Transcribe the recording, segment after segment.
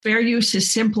Fair use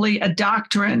is simply a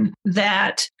doctrine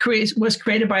that was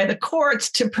created by the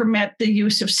courts to permit the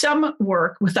use of some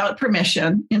work without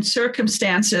permission in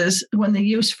circumstances when the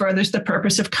use furthers the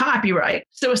purpose of copyright.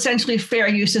 So essentially, fair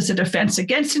use is a defense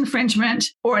against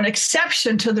infringement or an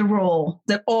exception to the rule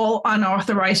that all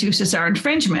unauthorized uses are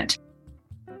infringement.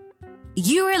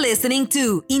 You are listening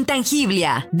to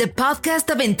Intangiblia, the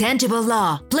podcast of Intangible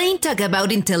Law, plain talk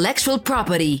about intellectual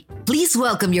property. Please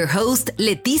welcome your host,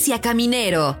 Leticia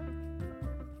Caminero.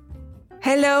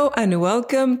 Hello and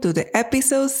welcome to the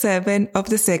episode 7 of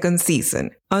the second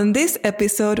season. On this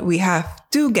episode, we have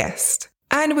 2 guests,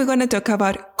 and we're going to talk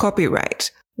about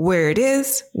copyright, where it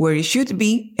is, where it should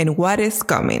be, and what is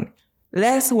coming.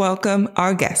 Let's welcome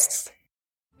our guests.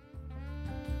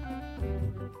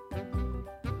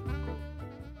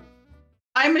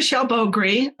 I'm Michelle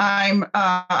Beaugris. I'm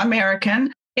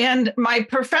American. And my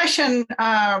profession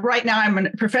right now, I'm a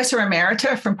professor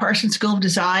emerita from Parsons School of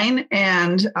Design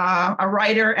and a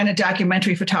writer and a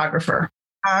documentary photographer,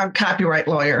 copyright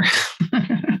lawyer.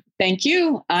 Thank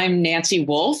you. I'm Nancy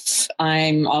Wolf.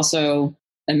 I'm also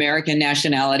American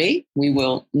nationality. We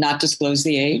will not disclose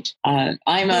the age.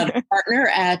 I'm a partner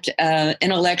at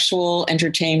intellectual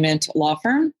entertainment law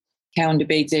firm, Cowan,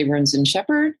 Debates, Abrams, and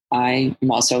Shepard. I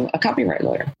am also a copyright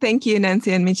lawyer. Thank you,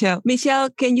 Nancy and Michelle. Michelle,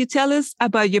 can you tell us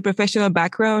about your professional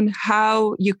background,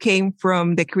 how you came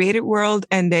from the creative world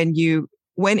and then you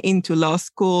went into law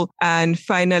school and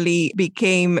finally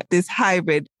became this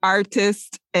hybrid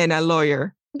artist and a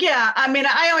lawyer? Yeah, I mean,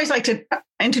 I always like to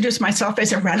introduce myself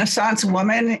as a Renaissance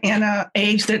woman in an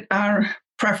age that our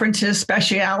preference is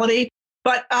speciality.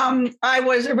 But I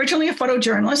was originally a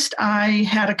photojournalist. I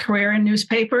had a career in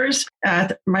newspapers.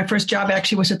 My first job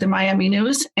actually was at the Miami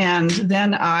News. And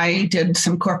then I did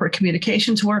some corporate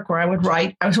communications work where I would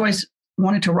write. I was always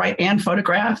wanted to write and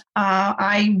photograph.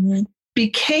 I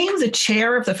became the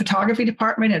chair of the photography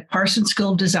department at Parsons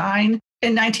School of Design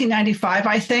in 1995,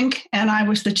 I think. And I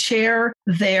was the chair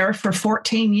there for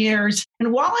 14 years.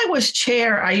 And while I was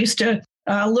chair, I used to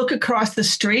look across the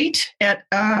street at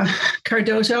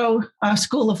Cardozo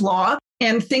School of Law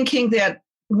and thinking that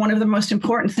one of the most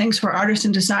important things for artists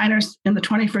and designers in the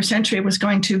 21st century was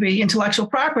going to be intellectual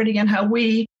property and how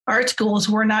we art schools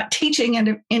were not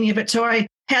teaching any of it. So I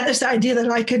had this idea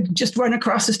that I could just run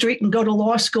across the street and go to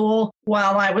law school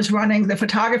while I was running the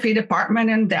photography department.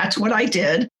 And that's what I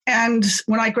did. And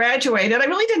when I graduated, I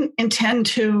really didn't intend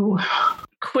to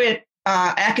quit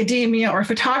academia or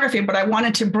photography, but I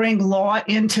wanted to bring law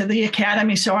into the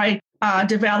academy. So I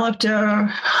developed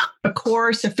a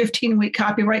course, a 15-week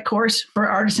copyright course for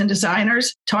artists and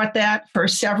designers, taught that for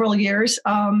several years.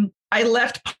 I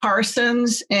left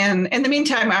Parsons, and in the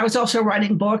meantime, I was also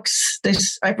writing books.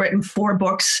 I've written 4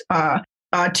 books,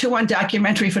 2 on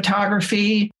documentary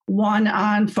photography, 1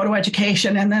 on photo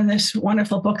education, and then this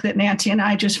wonderful book that Nancy and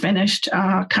I just finished,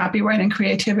 Copyright and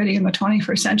Creativity in the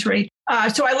 21st Century.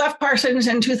 So I left Parsons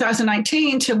in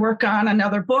 2019 to work on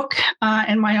another book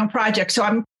and my own project.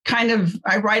 So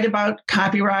I write about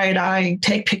copyright, I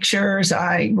take pictures,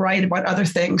 I write about other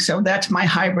things. So that's my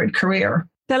hybrid career.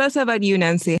 Tell us about you,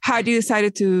 Nancy. How you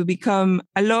decided to become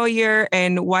a lawyer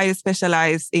and why you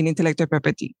specialize in intellectual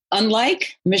property?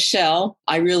 Unlike Michelle,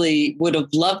 I really would have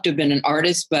loved to have been an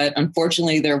artist, but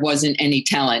unfortunately there wasn't any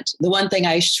talent. The one thing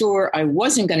I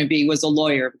wasn't going to be was a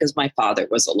lawyer because my father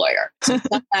was a lawyer. So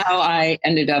somehow I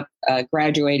ended up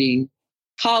graduating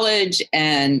college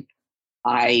and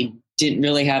I didn't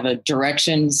really have a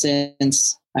direction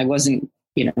since I wasn't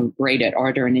great at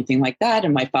art or anything like that.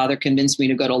 And my father convinced me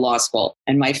to go to law school.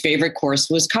 And my favorite course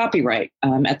was copyright.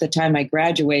 At the time I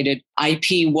graduated,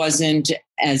 IP wasn't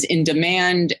as in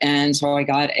demand. And so I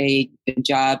got a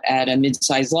job at a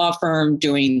mid-sized law firm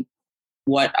doing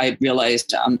what I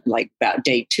realized about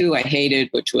day 2 I hated,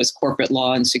 which was corporate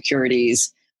law and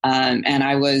securities. And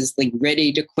I was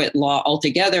ready to quit law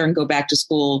altogether and go back to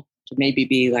school to maybe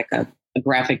be a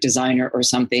graphic designer or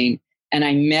something. And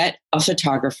I met a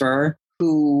photographer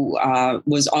who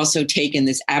was also taking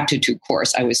this aptitude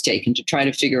course I was taking to try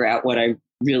to figure out what I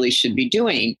really should be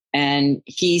doing. And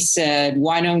he said,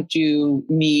 why don't you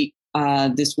meet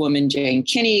this woman, Jane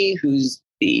Kinney, who's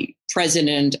the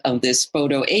president of this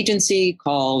photo agency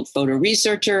called Photo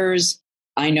Researchers.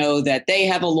 I know that they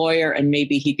have a lawyer and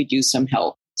maybe he could use some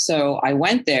help. So I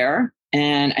went there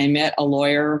and I met a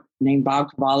lawyer named Bob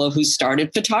Cavallo who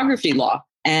started photography law.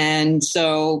 And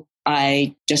so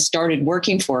I just started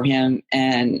working for him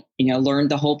and,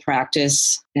 learned the whole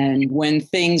practice. And when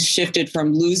things shifted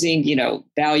from losing,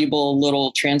 valuable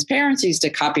little transparencies to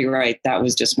copyright, that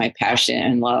was just my passion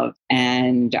and love.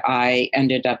 And I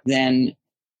ended up then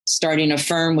starting a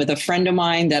firm with a friend of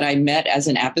mine that I met as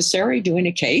an adversary doing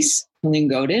a case, Helene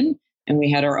Godin. And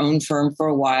we had our own firm for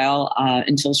a while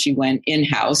until she went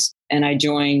in-house. And I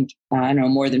joined,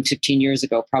 more than 15 years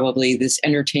ago, probably, this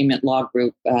entertainment law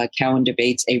group, Cowan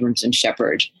Debates, Abrams and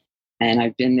Shepherd. And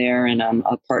I've been there and I'm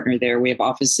a partner there. We have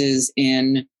offices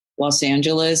in Los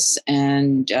Angeles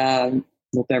and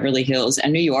Beverly Hills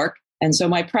and New York. And so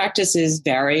my practice is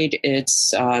varied.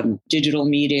 It's digital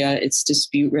media, it's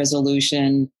dispute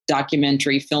resolution,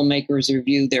 documentary filmmakers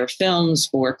review their films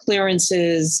for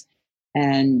clearances.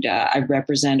 And I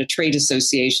represent a trade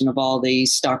association of all the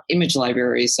stock image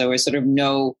libraries. So I sort of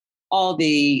know all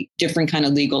the different kind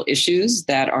of legal issues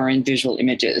that are in visual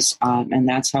images. And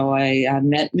that's how I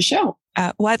met Michelle.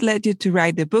 What led you to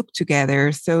write the book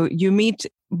together? So you meet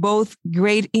both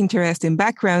great interesting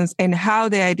backgrounds, and how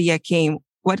the idea came.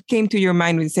 What came to your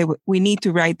mind when you say, we need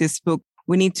to write this book?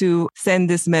 We need to send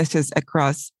this message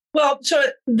across. Well, so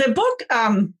the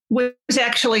book was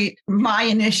actually my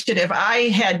initiative. I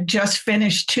had just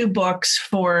finished 2 books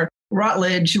for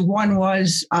Routledge. One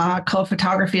was called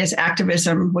Photography as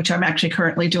Activism, which I'm actually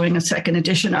currently doing a second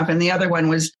edition of. And the other one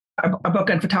was a book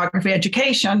on photography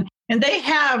education. And they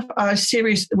have a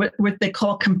series what they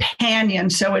call Companion.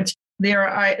 So it's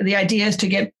the idea is to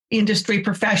get industry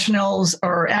professionals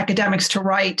or academics to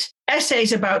write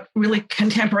essays about really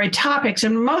contemporary topics.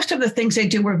 And most of the things they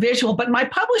do were visual. But my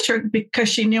publisher, because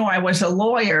she knew I was a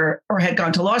lawyer or had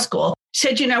gone to law school,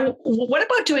 said, what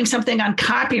about doing something on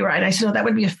copyright? I said, that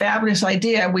would be a fabulous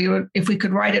idea. If we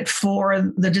could write it for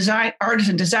the artists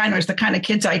and designers, the kind of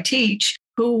kids I teach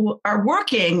who are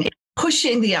working,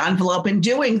 pushing the envelope and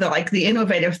doing the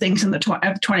innovative things in the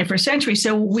 21st century.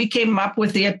 So we came up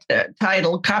with the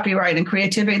title Copyright and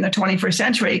Creativity in the 21st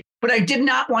Century, but I did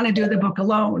not want to do the book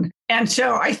alone. And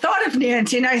so I thought of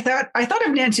Nancy, and I thought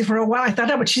of Nancy for a while. I thought,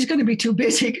 but she's going to be too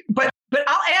busy, but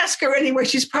I'll ask her anyway.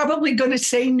 She's probably going to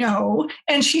say no.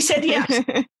 And she said yes.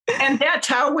 And that's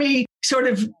how we sort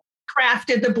of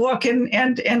crafted the book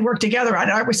and worked together on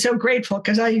it. I was so grateful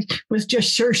because I was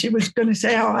just sure she was going to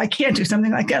say, I can't do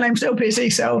something like that. I'm so busy.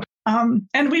 So,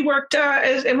 and we worked,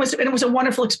 it was a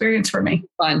wonderful experience for me.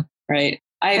 Fun, right?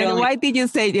 Why did you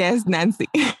say yes, Nancy?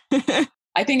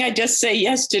 I think I just say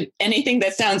yes to anything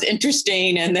that sounds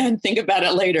interesting and then think about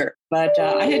it later. But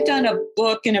I had done a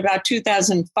book in about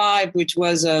 2005, which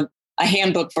was a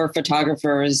handbook for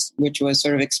photographers, which was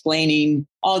sort of explaining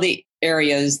all the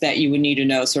areas that you would need to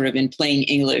know sort of in plain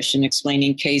English and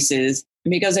explaining cases.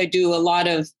 And because I do a lot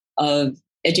of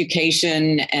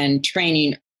education and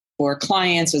training for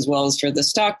clients as well as for the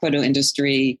stock photo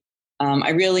industry,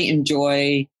 I really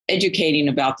enjoy educating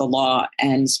about the law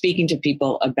and speaking to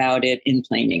people about it in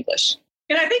plain English.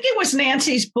 And I think it was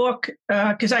Nancy's book,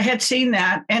 because I had seen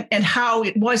that and how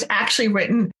it was actually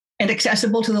written and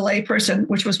accessible to the layperson,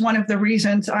 which was one of the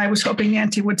reasons I was hoping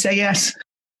Nancy would say yes.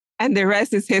 And the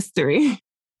rest is history.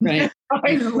 Right.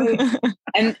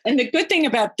 And the good thing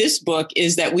about this book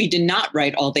is that we did not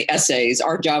write all the essays.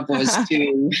 Our job was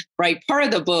to write part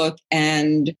of the book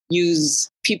and use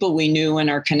people we knew and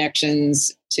our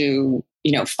connections to,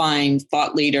 find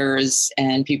thought leaders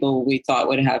and people we thought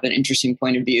would have an interesting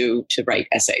point of view to write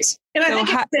essays. And I think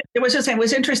it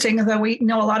was interesting, though we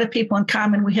know a lot of people in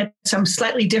common. We had some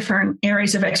slightly different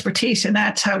areas of expertise, and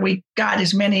that's how we got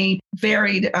as many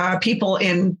varied people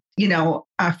in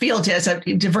fields as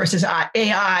diverse as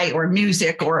AI or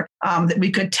music, or that we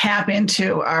could tap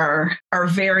into our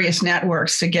various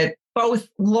networks to get both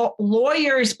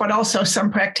lawyers, but also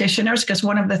some practitioners. Because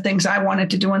one of the things I wanted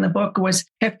to do in the book was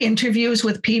have interviews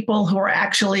with people who are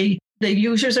actually the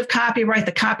users of copyright,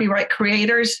 the copyright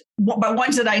creators, but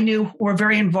ones that I knew were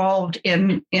very involved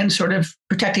in sort of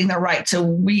protecting their rights. So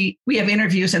we have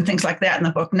interviews and things like that in the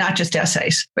book, not just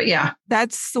essays. But yeah.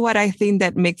 That's what I think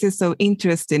that makes it so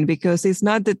interesting, because it's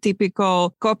not the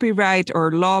typical copyright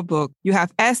or law book. You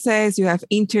have essays, you have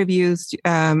interviews,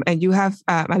 and you have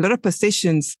a lot of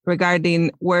positions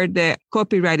regarding where the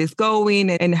copyright is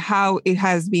going and how it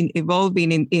has been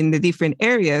evolving in the different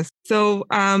areas. So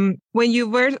when you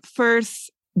were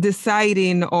first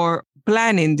deciding or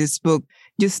planning this book,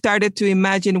 you started to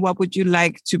imagine what would you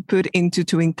like to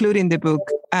include in the book,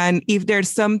 and if there's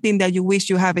something that you wish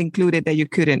you have included that you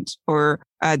couldn't, or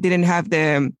didn't have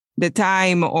the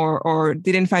time, or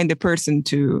didn't find the person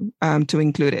to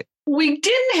include it. We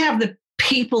didn't have the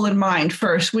people in mind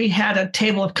first. We had a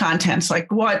table of contents, like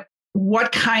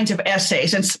what kinds of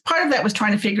essays, and part of that was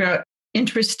trying to figure out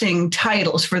interesting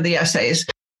titles for the essays.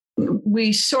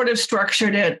 We sort of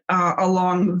structured it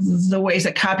along the ways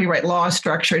that copyright law is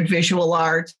structured: visual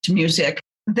art, music.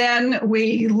 Then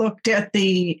we looked at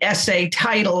the essay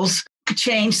titles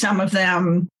changed some of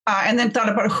them, and then thought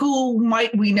about who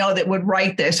might we know that would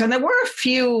write this. And there were a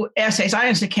few essays, I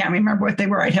honestly can't remember what they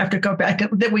were. I'd have to go back,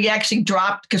 that we actually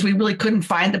dropped because we really couldn't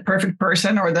find the perfect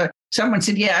person, or someone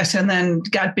said yes and then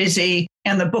got busy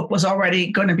and the book was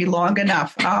already going to be long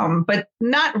enough. But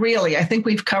not really. I think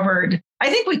we covered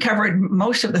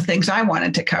most of the things I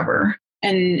wanted to cover.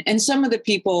 And some of the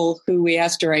people who we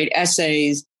asked to write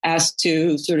essays asked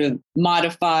to sort of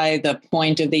modify the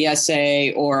point of the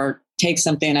essay or take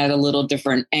something at a little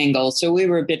different angle. So we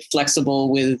were a bit flexible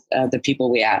with the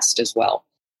people we asked as well.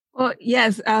 Well,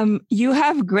 yes, you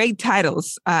have great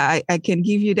titles. I can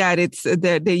give you that.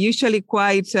 They're usually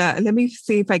quite, let me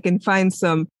see if I can find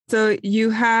some. So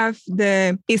you have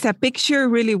is a picture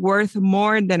really worth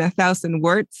more than 1,000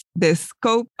 words? The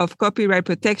scope of copyright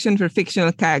protection for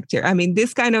fictional character. I mean,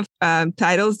 this kind of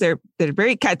titles, they're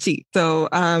very catchy. So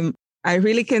I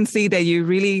really can see that you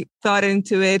really thought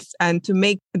into it and to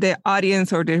make the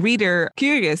audience or the reader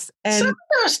curious. And some of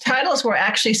those titles were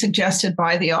actually suggested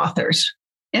by the authors.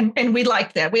 And we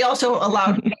liked that. We also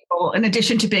allowed people, in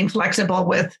addition to being flexible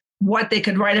with what they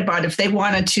could write about, if they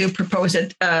wanted to propose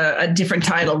a different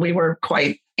title, we were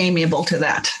quite amiable to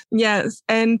that. Yes.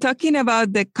 And talking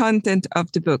about the content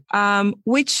of the book,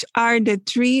 which are the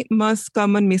 3 most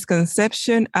common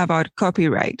misconceptions about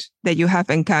copyright that you have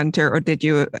encountered or that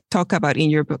you talk about in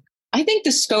your book? I think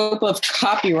the scope of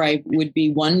copyright would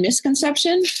be one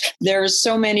misconception. There's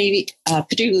so many,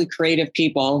 particularly creative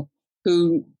people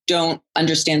who don't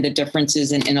understand the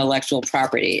differences in intellectual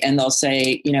property. And they'll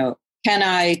say, can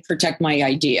I protect my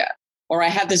idea? Or I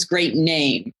have this great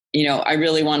name, I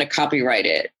really want to copyright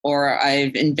it, or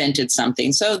I've invented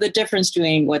something. So the difference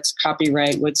between what's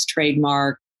copyright, what's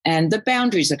trademark, and the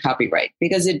boundaries of copyright,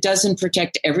 because it doesn't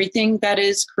protect everything that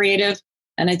is creative.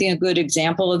 And I think a good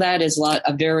example of that is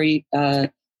a very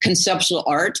conceptual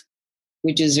art,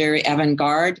 which is very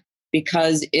avant-garde,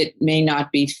 because it may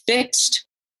not be fixed,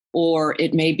 or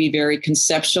it may be very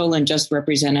conceptual and just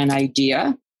represent an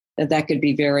idea that could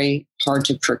be very hard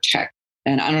to protect.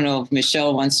 And I don't know if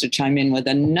Michelle wants to chime in with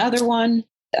another one.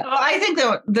 Well, I think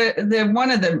the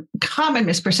one of the common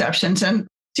misperceptions, and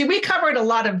see, we covered a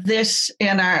lot of this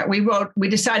we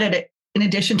decided in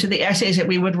addition to the essays that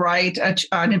we would write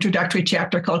an introductory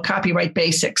chapter called Copyright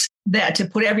Basics, that to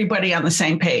put everybody on the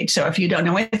same page. So if you don't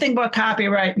know anything about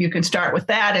copyright, you can start with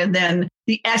that. And then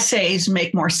the essays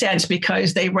make more sense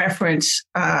because they reference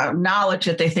knowledge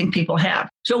that they think people have.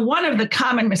 So one of the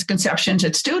common misconceptions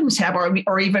that students have,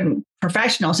 or even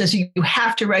professionals, is you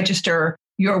have to register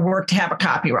your work to have a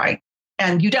copyright.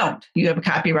 And you don't. You have a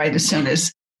copyright as soon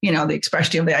as the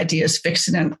expression of the idea is fixed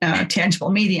in a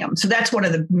tangible medium. So that's one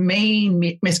of the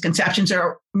main misconceptions. There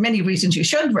are many reasons you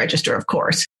should register, of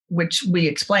course, which we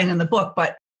explain in the book.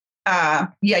 But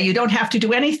you don't have to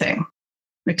do anything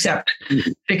except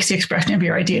fix the expression of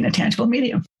your idea in a tangible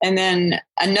medium. And then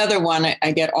another one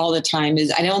I get all the time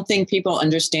is I don't think people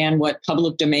understand what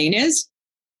public domain is,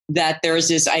 that there's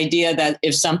this idea that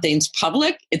if something's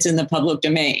public, it's in the public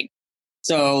domain.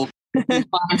 So you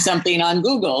find something on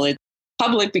Google, it's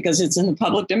public because it's in the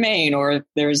public domain, or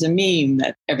there's a meme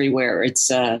that everywhere it's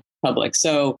public.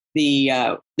 So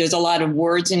there's a lot of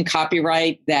words in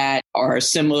copyright that are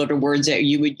similar to words that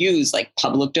you would use, like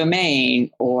public domain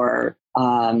or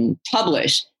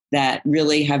publish, that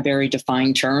really have very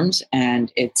defined terms,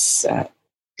 and it's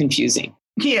confusing.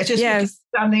 Yeah, just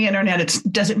on the internet, it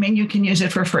doesn't mean you can use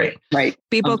it for free. Right.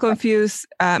 People confuse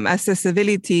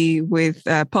accessibility with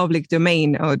public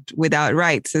domain or without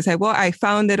rights. They say, well, I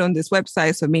found it on this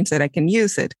website, so it means that I can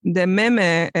use it. The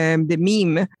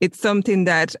meme, it's something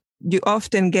that you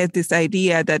often get this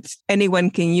idea that anyone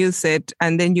can use it.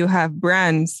 And then you have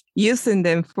brands using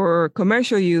them for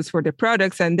commercial use for the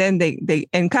products. And then they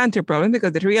encounter problems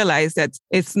because they realize that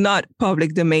it's not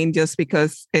public domain just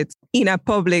because it's in a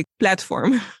public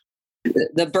platform.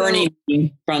 The Bernie meme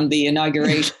from the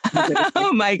inauguration.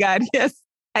 Oh my God. Yes.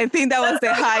 I think that was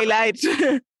the highlight.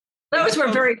 Those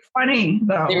were very funny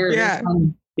though.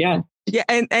 Yeah.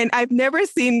 And I've never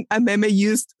seen a meme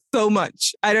used so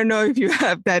much. I don't know if you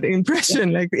have that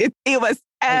impression. Like it was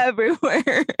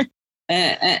everywhere.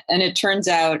 And it turns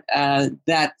out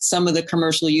that some of the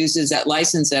commercial uses that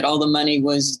licensed it, all the money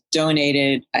was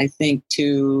donated, I think,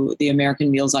 to the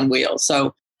American Meals on Wheels.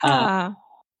 So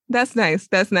that's nice.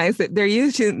 That's nice. They're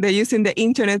using the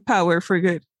internet power for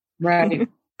good. Right.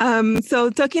 So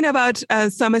talking about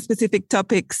some specific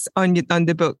topics on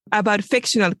the book about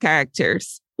fictional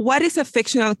characters. What is a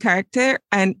fictional character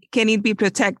and can it be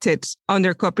protected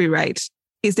under copyright?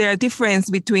 Is there a difference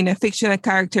between a fictional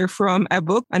character from a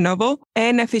book, a novel,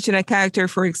 and a fictional character,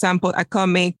 for example, a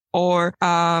comic or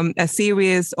a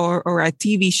series or a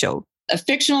TV show? a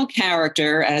fictional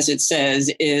character, as it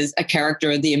says, is a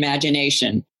character of the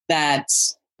imagination.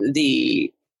 That's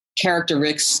the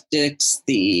characteristics,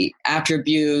 the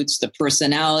attributes, the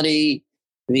personality,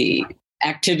 the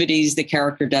activities the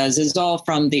character does is all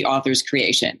from the author's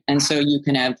creation. And so you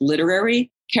can have literary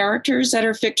characters that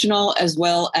are fictional as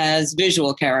well as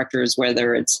visual characters,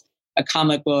 whether it's a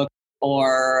comic book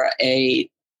or a,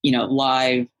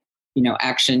 live,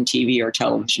 action TV or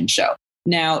television show.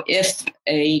 Now, if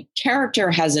a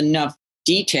character has enough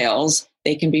details,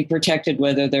 they can be protected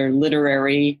whether they're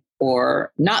literary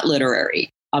or not literary.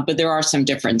 But there are some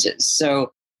differences.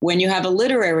 So when you have a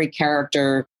literary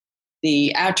character,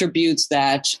 the attributes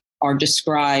that are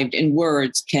described in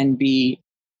words can be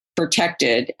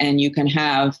protected, and you can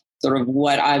have sort of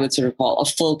what I would sort of call a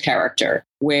full character,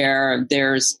 where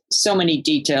there's so many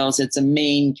details. It's a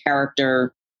main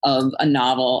character of a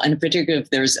novel, and in particular, if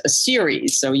there's a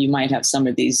series. So you might have some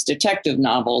of these detective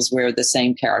novels where the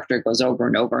same character goes over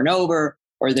and over and over,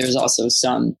 or there's also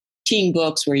some teen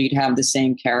books where you'd have the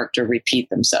same character repeat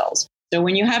themselves. So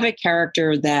when you have a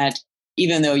character that,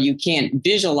 even though you can't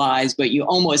visualize, but you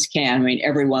almost can, I mean,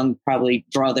 everyone probably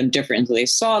draw them differently. They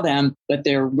saw them, but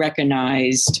they're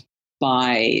recognized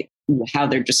by how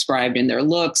they're described in their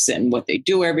looks and what they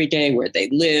do every day, where they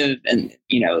live, and,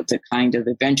 the kind of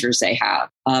adventures they have,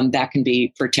 that can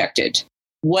be protected.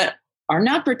 What are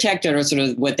not protected are sort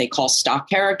of what they call stock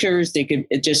characters.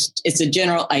 It's a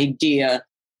general idea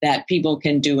that people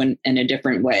can do in a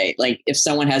different way. Like if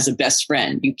someone has a best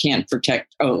friend, you can't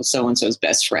protect, so-and-so's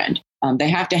best friend. They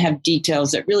have to have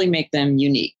details that really make them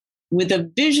unique. With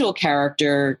a visual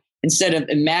character, instead of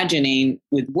imagining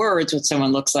with words what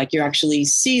someone looks like, you actually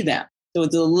see them. So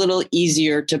it's a little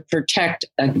easier to protect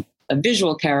a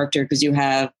visual character because you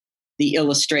have the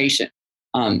illustration.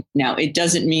 Now, it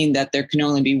doesn't mean that there can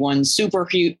only be one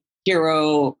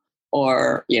superhero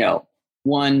or,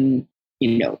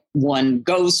 one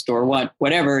ghost or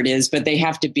whatever it is, but they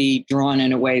have to be drawn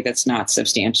in a way that's not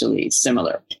substantially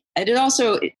similar. And it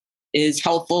also is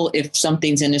helpful if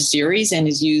something's in a series and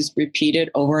is used repeated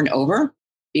over and over,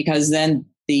 because then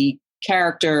the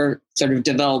character sort of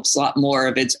develops a lot more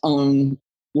of its own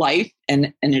life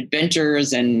and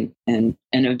adventures and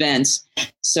events.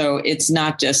 So it's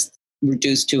not just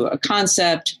reduced to a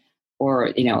concept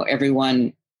or,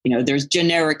 everyone, there's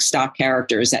generic stock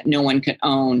characters that no one can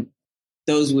own.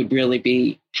 Those would really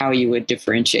be how you would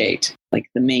differentiate, like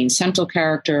the main central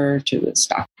character to the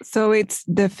stock. So it's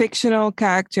the fictional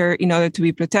character, in order to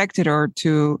be protected or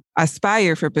to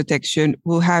aspire for protection,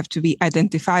 will have to be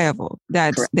identifiable.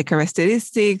 That's correct. The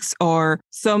characteristics or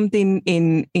something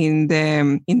in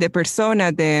the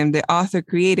persona the author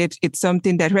created. It's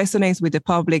something that resonates with the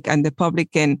public, and the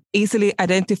public can easily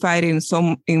identify it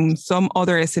in some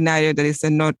other scenario that is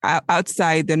not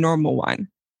outside the normal one.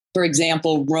 For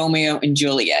example, Romeo and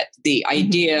Juliet, the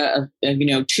idea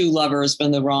of two lovers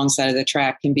from the wrong side of the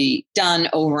track can be done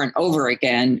over and over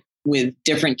again with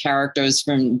different characters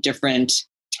from different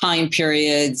time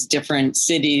periods, different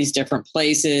cities, different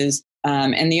places.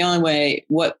 And the only way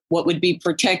what would be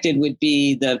protected would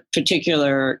be the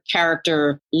particular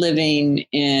character living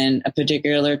in a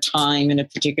particular time in a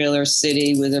particular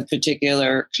city with a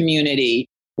particular community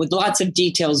with lots of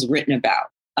details written about.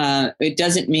 It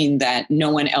doesn't mean that no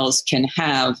one else can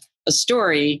have a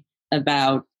story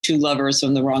about two lovers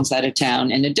from the wrong side of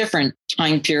town in a different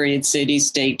time period, city,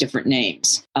 state, different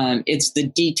names. It's the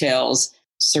details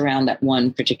surround that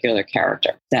one particular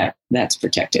character that's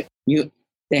protected.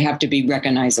 They have to be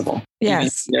recognizable. Yes. Even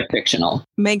if they're fictional.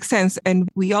 Makes sense. And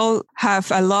we all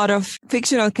have a lot of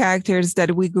fictional characters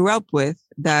that we grew up with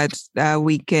that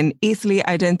we can easily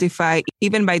identify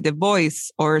even by the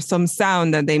voice or some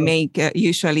sound that they make.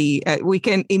 Usually we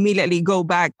can immediately go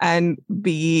back and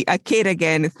be a kid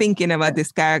again thinking about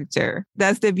this character.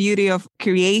 That's the beauty of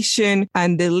creation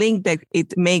and the link that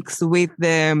it makes with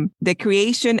the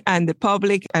creation and the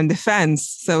public and the fans.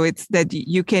 So it's that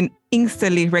you can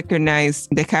instantly recognize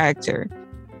the character.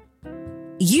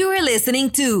 You are listening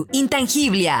to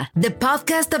Intangiblia, the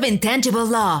podcast of Intangible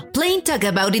Law, plain talk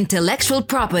about intellectual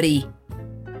property.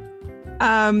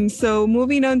 So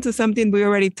moving on to something we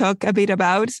already talked a bit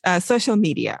about, social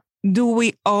media. Do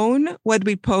we own what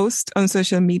we post on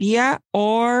social media,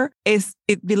 or is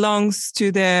it belongs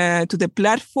to the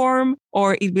platform,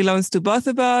 or it belongs to both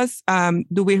of us?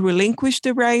 Do we relinquish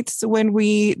the rights when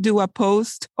we do a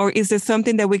post, or is there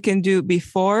something that we can do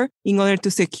before in order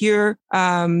to secure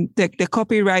the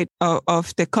copyright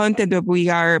of the content that we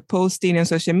are posting on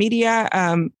social media?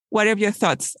 What are your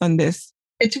thoughts on this?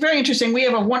 It's very interesting. We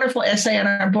have a wonderful essay in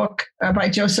our book by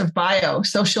Joseph Bio,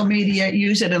 Social Media,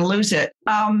 Use It and Lose It.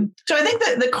 So I think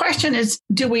that the question is,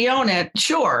 do we own it?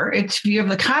 Sure, if you have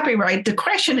the copyright. The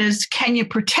question is, can you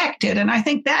protect it? And I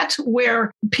think that's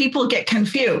where people get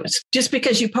confused. Just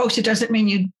because you post it doesn't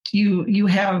mean you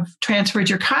have transferred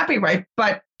your copyright,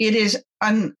 but it is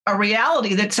a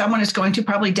reality that someone is going to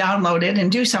probably download it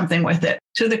and do something with it.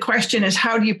 So the question is,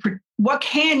 what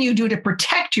can you do to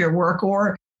protect your work,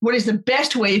 or what is the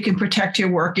best way you can protect your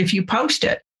work if you post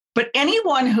it? But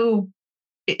anyone who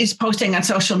is posting on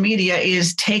social media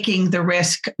is taking the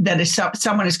risk that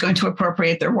someone is going to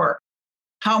appropriate their work.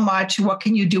 How much? What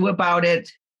can you do about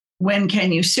it? When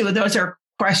can you sue? Those are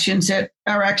questions that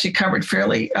are actually covered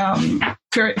fairly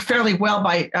well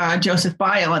by Joseph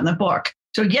Bio in the book.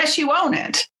 So yes, you own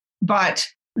it, but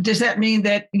does that mean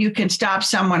that you can stop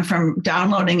someone from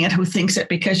downloading it who thinks that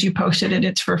because you posted it,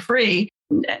 it's for free?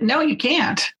 No, you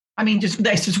can't. I mean,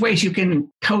 there's just ways you can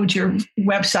code your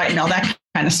website and all that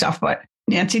kind of stuff. But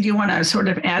Nancy, do you want to sort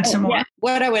of add some more?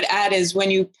 What I would add is when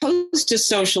you post to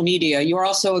social media, you're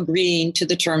also agreeing to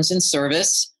the terms and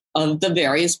service of the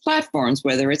various platforms,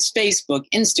 whether it's Facebook,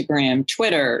 Instagram,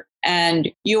 Twitter,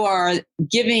 and you are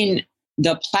giving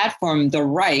the platform the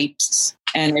rights,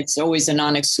 and it's always a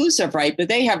non-exclusive right, but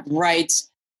they have rights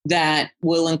that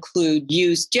will include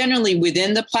use generally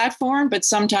within the platform, but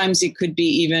sometimes it could be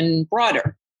even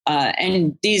broader.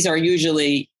 And these are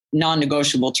usually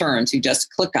non-negotiable terms. You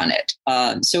just click on it.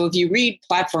 So if you read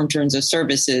platform terms of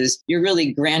services, you're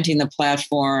really granting the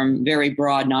platform very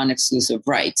broad, non-exclusive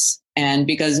rights. And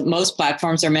because most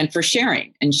platforms are meant for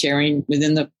sharing and sharing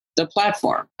within the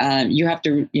platform, you have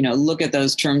to, look at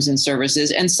those terms and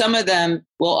services. And some of them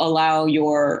will allow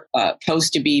your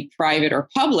post to be private or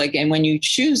public. And when you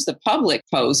choose the public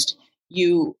post,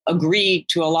 you agree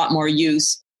to a lot more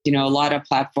use. A lot of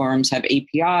platforms have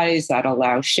APIs that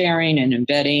allow sharing and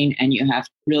embedding, and you have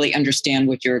to really understand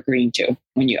what you're agreeing to.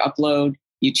 When you upload,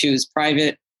 you choose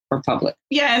private or public.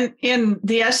 Yeah, and in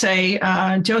the essay,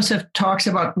 Joseph talks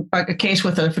about a case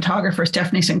with a photographer,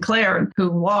 Stephanie Sinclair, who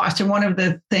lost. And one of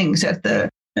the things that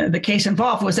the case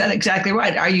involved was that exactly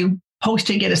right. Are you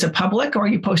posting it as a public or are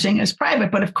you posting it as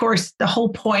private? But of course, the whole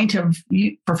point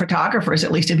for photographers,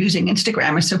 at least, of using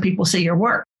Instagram is so people see your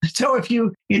work. So if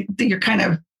you're kind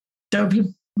of, so if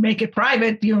you make it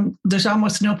private, there's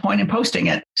almost no point in posting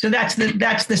it. So that's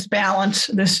this balance,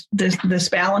 this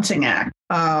balancing act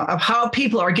of how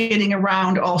people are getting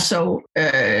around. Also,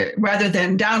 rather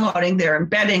than downloading, they're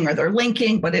embedding or they're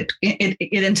linking, but it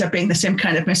ends up being the same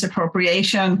kind of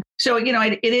misappropriation. So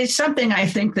it is something I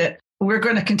think that we're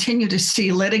going to continue to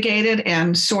see litigated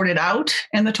and sorted out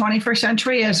in the 21st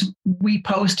century as we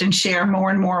post and share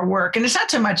more and more work. And it's not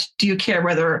so much, do you care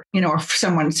whether, if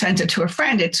someone sends it to a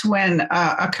friend? It's when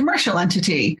a commercial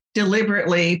entity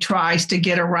deliberately tries to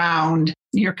get around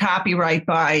your copyright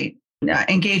by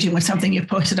engaging with something you've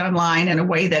posted online in a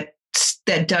way that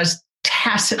does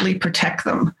tacitly protect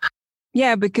them.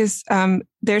 Yeah, because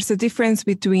there's a difference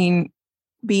between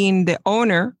being the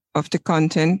owner of the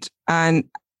content and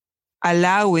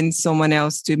allowing someone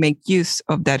else to make use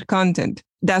of that content.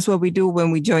 That's what we do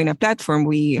when we join a platform.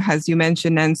 We, as you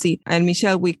mentioned, Nancy and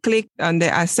Michelle, we click on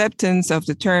the acceptance of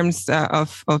the terms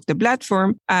of the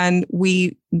platform, and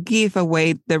we give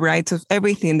away the rights of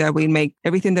everything that we make,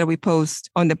 everything that we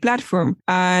post on the platform.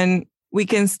 And we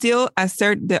can still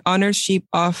assert the ownership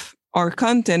of our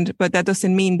content, but that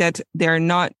doesn't mean that they're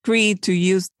not free to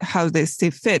use how they see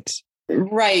fit.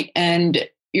 Right. And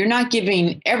you're not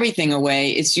giving everything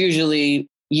away. It's usually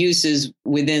uses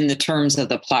within the terms of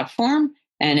the platform,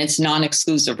 and it's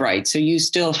non-exclusive rights. So you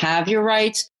still have your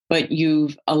rights, but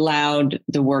you've allowed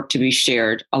the work to be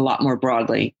shared a lot more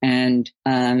broadly. And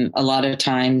a lot of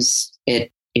times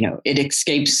it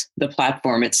escapes the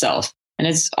platform itself. And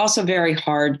it's also very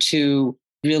hard to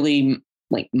really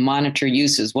monitor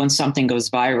uses. Once something goes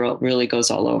viral, it really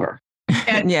goes all over.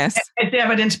 And yes. It's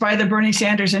evidenced by the Bernie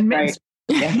Sanders and Mitt.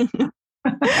 Right.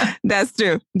 Yeah. That's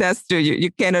true.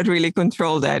 You cannot really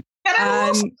control that. And I will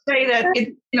also say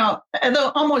that,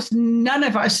 although almost none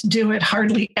of us do it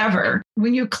hardly ever,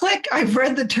 when you click, I've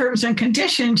read the terms and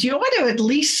conditions, you ought to at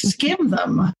least skim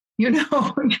them. You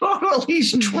ought to at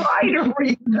least try to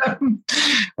read them.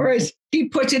 Whereas he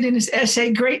puts it in his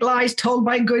essay, Great Lies Told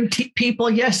by Good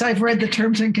People. Yes, I've read the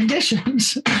terms and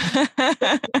conditions.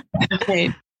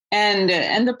 Right.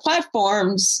 And the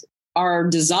platforms are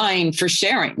designed for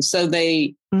sharing. So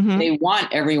they want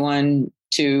everyone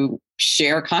to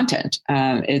share content.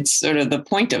 It's sort of the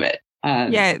point of it.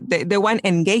 They want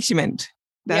engagement.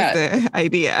 That's the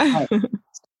idea. Right.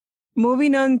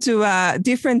 Moving on to a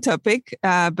different topic,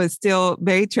 but still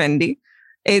very trendy.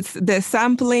 It's the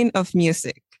sampling of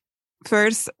music.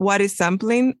 First, what is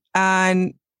sampling?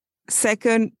 And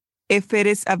second, if it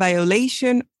is a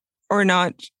violation or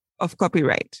not of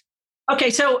copyright. Okay,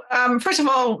 so first of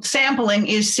all, sampling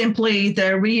is simply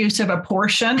the reuse of a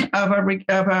portion of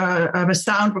a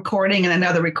sound recording in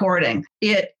another recording.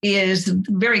 It is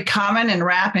very common in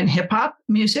rap and hip hop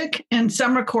music, and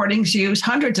some recordings use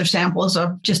hundreds of samples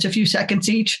of just a few seconds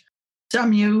each.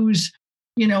 Some use,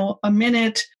 a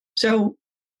minute. So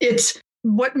it's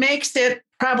what makes it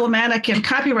problematic in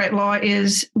copyright law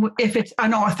is if it's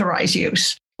unauthorized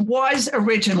use. Was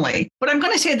originally. But I'm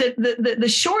going to say that the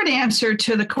short answer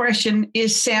to the question,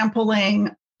 is sampling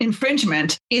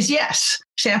infringement, is yes.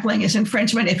 Sampling is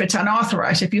infringement if it's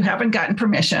unauthorized. If you haven't gotten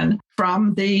permission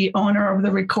from the owner of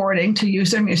the recording to use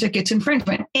their music, it's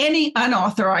infringement. Any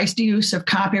unauthorized use of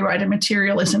copyrighted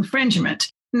material is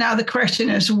infringement. Now, the question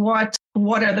is, what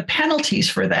are the penalties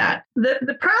for that?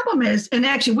 The problem is, and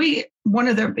actually one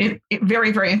of the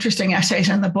very, very interesting essays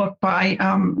in the book by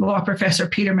law professor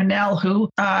Peter Manel, who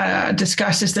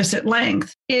discusses this at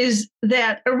length, is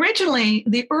that originally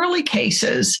the early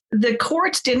cases, the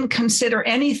courts didn't consider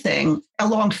anything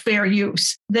along fair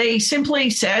use. They simply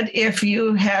said, if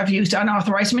you have used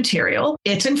unauthorized material,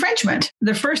 it's infringement.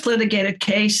 The first litigated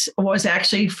case was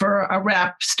actually for a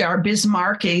rap star, Biz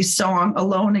Markie's song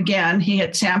Alone Again. He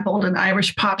had sampled an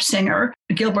Irish pop singer,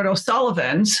 Gilbert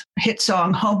O'Sullivan's hit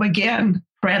song Home Again,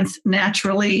 Friends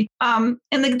Naturally.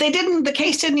 The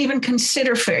case didn't even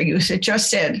consider fair use. It just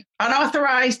said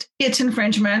unauthorized, it's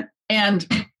infringement,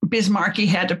 and Biz Markie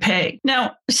had to pay.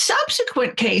 Now,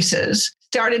 subsequent cases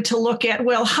started to look at,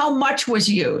 well, how much was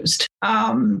used?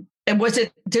 Was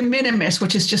it de minimis,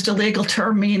 which is just a legal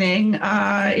term meaning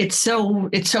it's so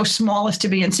small as to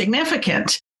be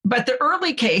insignificant. But the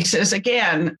early cases,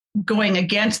 again, going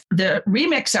against the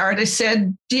remix artist,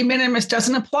 said de minimis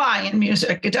doesn't apply in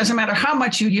music. It doesn't matter how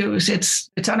much you use. It's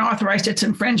unauthorized. It's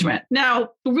infringement.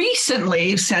 Now,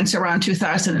 recently, since around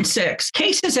 2006,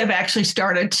 cases have actually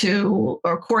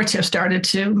courts have started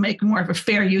to make more of a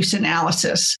fair use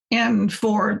analysis. And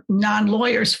for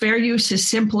non-lawyers, fair use is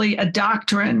simply a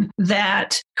doctrine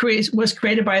that was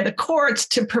created by the courts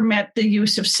to permit the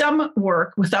use of some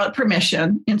work without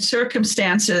permission in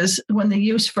circumstances when the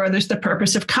use furthers the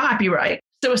purpose of copyright.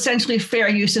 So essentially, fair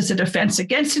use is a defense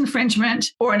against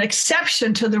infringement or an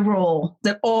exception to the rule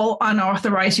that all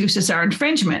unauthorized uses are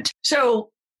infringement.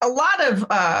 So a lot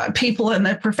of people in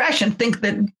the profession think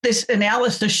that this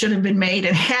analysis should have been made,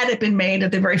 and had it been made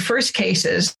at the very first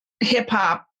cases, hip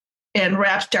hop and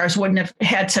rap stars wouldn't have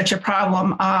had such a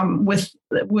problem with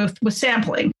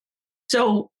sampling.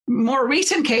 So more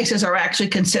recent cases are actually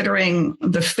considering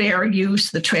the fair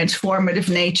use, the transformative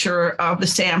nature of the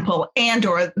sample, and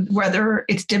or whether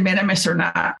it's de minimis or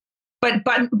not. But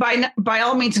by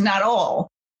all means, not all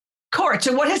courts.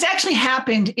 So what has actually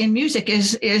happened in music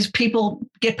is people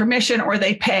get permission or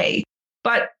they pay.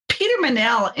 But Peter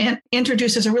Manel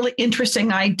introduces a really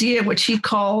interesting idea, which he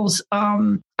calls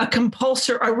a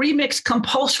remix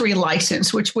compulsory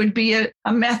license, which would be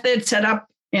a method set up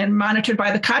and monitored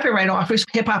by the Copyright Office.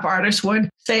 Hip hop artists would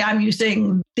say, I'm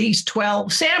using these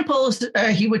 12 samples.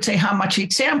 He would say how much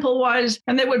each sample was.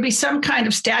 And there would be some kind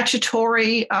of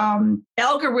statutory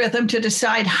algorithm to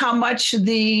decide how much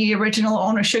the original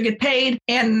owner should get paid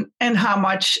and how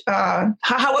much, how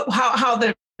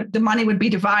the money would be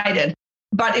divided.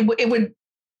 But it would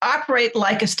operate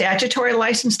like a statutory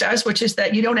license does, which is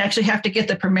that you don't actually have to get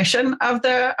the permission of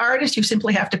the artist. You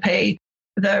simply have to pay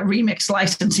the remix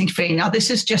licensing fee. Now,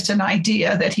 this is just an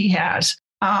idea that he has.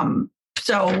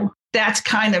 So that's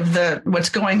kind of what's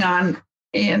going on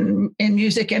in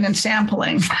music and in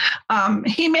sampling.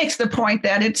 He makes the point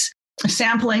that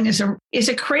sampling is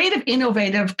a creative,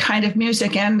 innovative kind of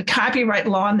music, and copyright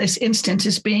law in this instance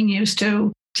is being used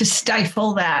to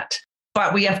stifle that.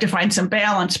 But we have to find some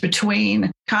balance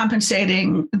between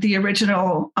compensating the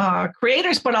original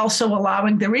creators, but also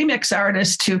allowing the remix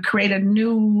artists to create a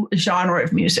new genre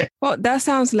of music. Well, that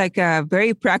sounds like a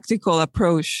very practical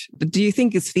approach. Do you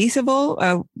think it's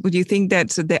feasible? Would you think that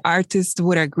the artist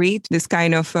would agree to this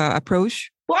kind of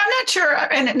approach? Well, I'm not sure.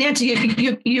 And Nancy,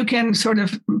 you can sort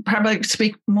of probably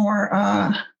speak more,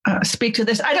 speak to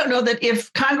this. I don't know that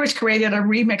if Congress created a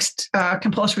remixed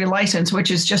compulsory license, which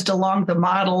is just along the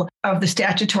model of the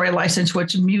statutory license,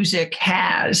 which music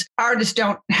has, artists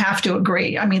don't have to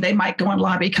agree. I mean, they might go and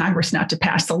lobby Congress not to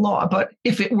pass the law, but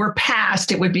if it were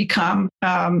passed, it would become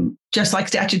just like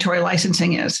statutory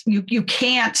licensing is. You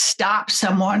can't stop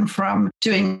someone from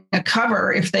doing a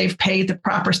cover if they've paid the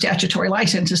proper statutory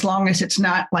license, as long as it's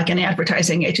not like an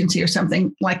advertising agency or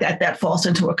something like that. That falls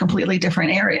into a completely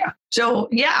different area. So,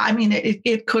 yeah, I mean,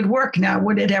 it could work. Now,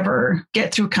 would it ever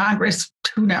get through Congress?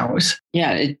 Who knows?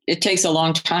 Yeah, it takes a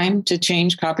long time to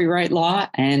change copyright law,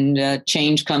 and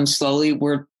change comes slowly.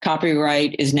 Where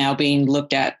copyright is now being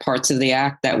looked at parts of the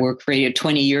act that were created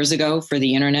 20 years ago for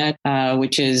the internet,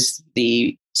 which is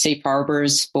the safe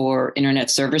harbors for internet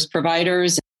service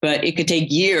providers. But it could take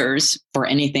years for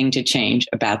anything to change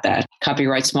about that.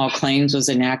 Copyright small claims was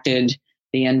enacted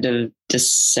the end of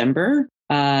December.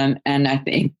 And I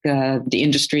think the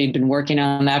industry had been working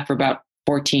on that for about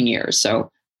 14 years. So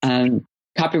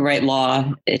copyright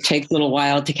law, it takes a little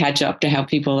while to catch up to how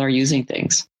people are using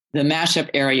things. The mashup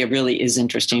area really is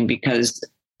interesting because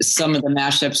some of the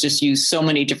mashups just use so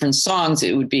many different songs.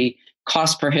 It would be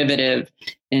cost prohibitive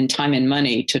in time and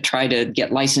money to try to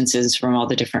get licenses from all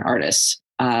the different artists.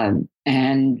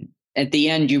 And at the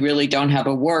end, you really don't have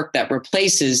a work that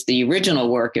replaces the original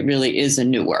work. It really is a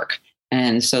new work.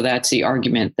 And so that's the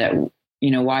argument that,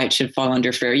 why it should fall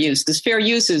under fair use, because fair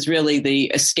use is really the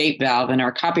escape valve in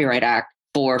our Copyright Act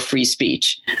for free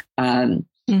speech.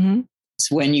 It's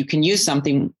when you can use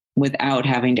something without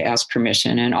having to ask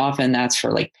permission. And often that's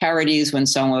for like parodies, when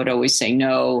someone would always say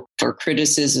no, for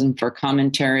criticism, for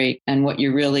commentary. And what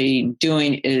you're really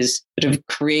doing is sort of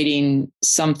creating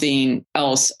something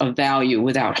else of value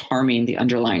without harming the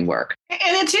underlying work. And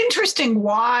it's interesting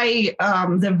why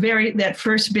that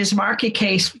first Bismarcky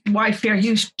case, why fair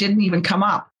use didn't even come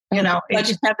up.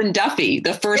 Judge Kevin Duffy,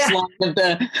 the first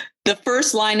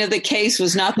line of the case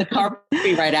was not the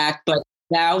Copyright Act, but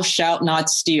 "Thou shalt not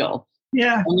steal."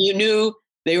 Yeah. And you knew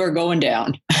they were going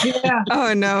down. Yeah.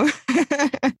 Oh, no.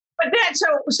 But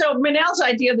so Manel's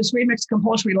idea of this remix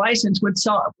compulsory license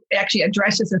actually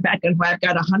addresses the fact that if I've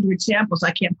got 100 samples,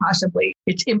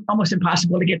 it's almost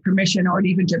impossible to get permission or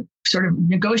even to sort of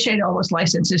negotiate all those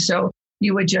licenses. So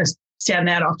you would just send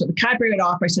that off to the Copyright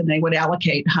Office, and they would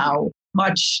allocate how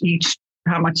much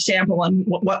sample and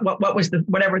what was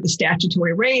whatever the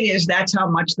statutory rate is. That's how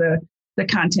much the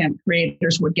content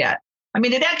creators would get. I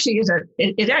mean, it actually is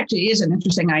an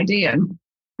interesting idea and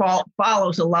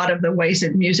follows a lot of the ways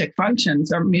that music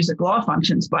functions or music law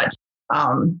functions, but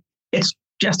it's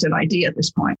just an idea at this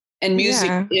point. And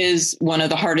music is one of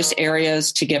the hardest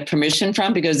areas to get permission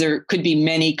from, because there could be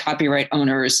many copyright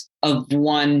owners of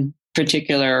one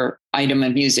particular item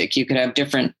of music. You could have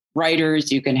different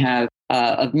writers, you can have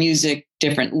of music,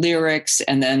 different lyrics,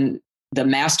 and then the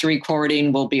master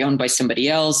recording will be owned by somebody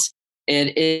else.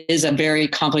 It is a very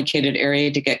complicated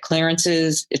area to get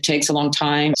clearances. It takes a long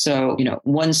time. So,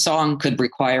 one song could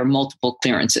require multiple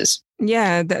clearances.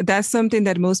 Yeah, that's something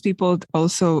that most people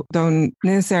also don't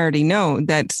necessarily know,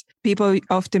 that people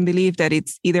often believe that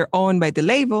it's either owned by the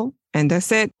label and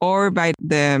that's it, or by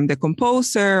the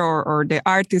composer or the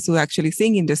artist who actually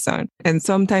singing the song. And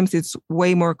sometimes it's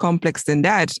way more complex than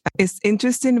that. It's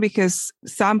interesting because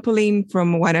sampling,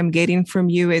 from what I'm getting from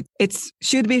you, it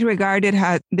should be regarded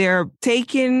as they're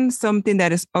taking something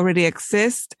that is already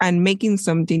exists and making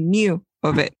something new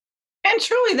of it. And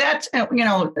truly, that's,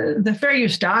 the fair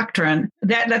use doctrine,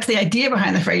 that's the idea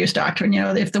behind the fair use doctrine.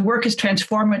 If the work is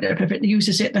transformative, if it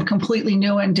uses it in a completely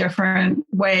new and different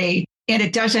way, and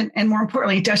it doesn't, and more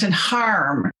importantly, it doesn't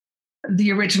harm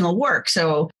the original work.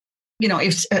 So,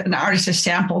 if an artist has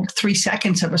sampled 3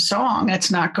 seconds of a song,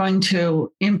 that's not going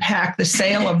to impact the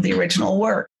sale of the original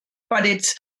work. But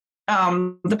it's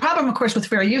the problem, of course, with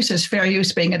fair use is fair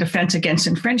use being a defense against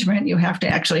infringement. You have to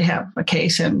actually have a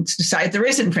case and decide there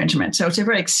is infringement. So it's a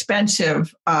very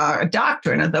expensive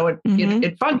doctrine, although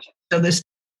it functions. So this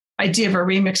idea of a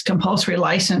remix compulsory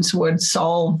license would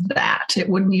solve that. It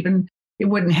wouldn't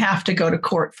have to go to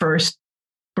court first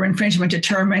for infringement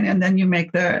determined, and then you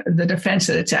make the defense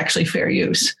that it's actually fair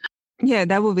use. Yeah,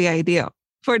 that would be ideal.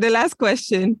 For the last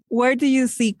question, where do you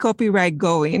see copyright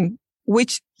going?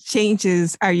 Which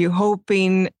changes are you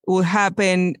hoping will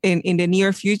happen in the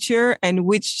near future? And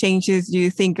which changes do you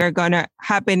think are going to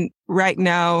happen right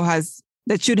now,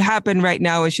 that should happen right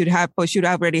now, or should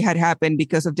already had happened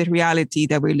because of the reality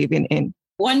that we're living in?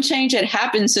 One change that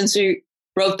happened since we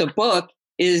wrote the book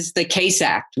is the Case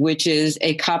Act, which is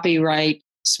a copyright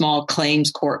small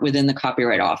claims court within the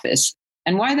Copyright Office.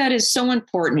 And why that is so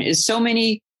important is so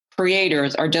many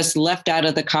creators are just left out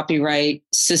of the copyright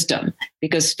system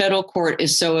because federal court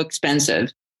is so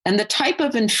expensive. And the type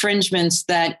of infringements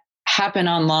that happen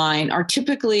online are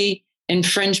typically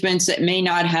infringements that may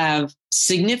not have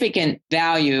significant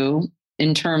value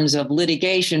in terms of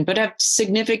litigation, but have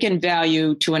significant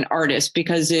value to an artist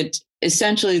because it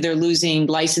essentially they're losing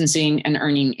licensing and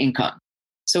earning income.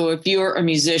 So if you're a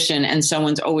musician and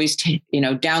someone's always,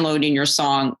 downloading your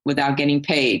song without getting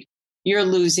paid, you're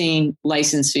losing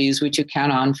license fees, which you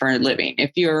count on for a living.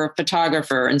 If you're a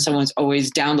photographer and someone's always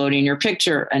downloading your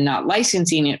picture and not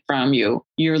licensing it from you,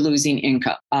 you're losing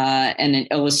income, and an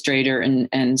illustrator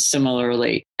and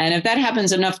similarly. And if that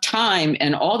happens enough time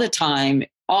and all the time,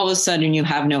 all of a sudden you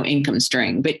have no income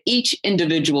stream. But each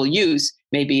individual use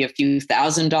may be a few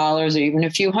 $1,000s or even a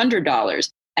few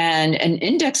 $100s. And an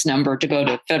index number to go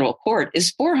to federal court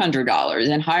is $400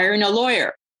 and hiring a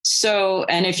lawyer. So,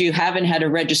 and if you haven't had a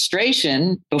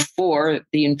registration before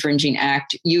the infringing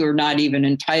act, you are not even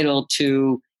entitled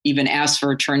to even ask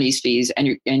for attorney's fees,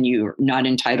 and you're not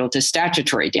entitled to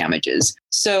statutory damages.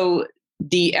 So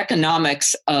the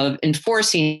economics of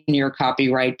enforcing your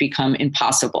copyright become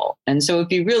impossible. And so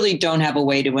if you really don't have a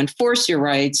way to enforce your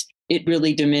rights, it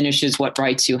really diminishes what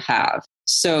rights you have.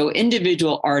 So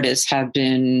individual artists have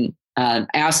been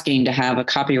asking to have a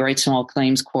copyright small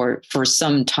claims court for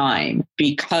some time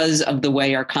because of the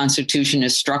way our Constitution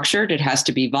is structured. It has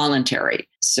to be voluntary.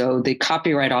 So the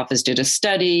Copyright Office did a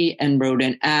study and wrote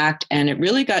an act, and it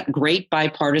really got great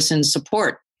bipartisan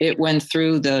support. It went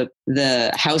through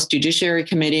the House Judiciary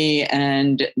Committee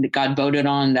and it got voted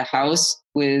on the House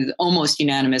with almost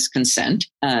unanimous consent.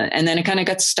 And then it kind of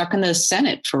got stuck in the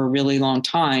Senate for a really long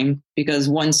time because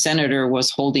one senator was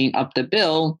holding up the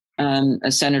bill, a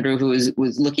senator who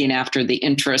was looking after the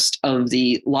interest of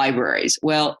the libraries.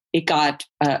 Well, it got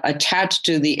attached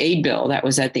to the aid bill that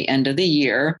was at the end of the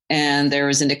year. And there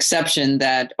was an exception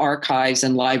that archives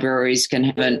and libraries can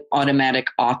have an automatic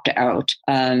opt-out.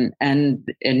 And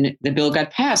the bill got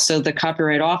passed. So the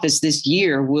Copyright Office this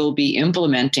year will be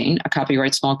implementing a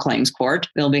copyright small claims court.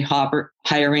 They'll be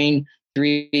hiring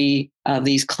 3 of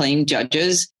these claim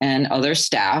judges and other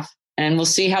staff. And we'll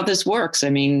see how this works. I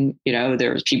mean,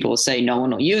 there's people who say no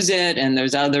one will use it, and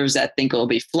there's others that think it will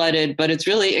be flooded. But it's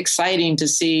really exciting to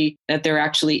see that there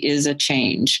actually is a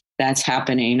change that's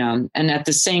happening. And at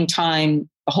the same time,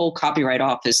 the whole Copyright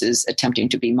Office is attempting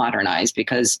to be modernized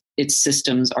because its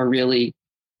systems are really,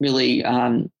 really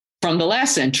from the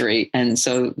last century. And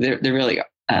so they're really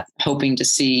hoping to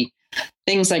see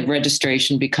things like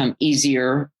registration become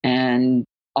easier and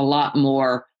a lot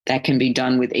more that can be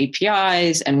done with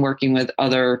APIs and working with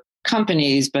other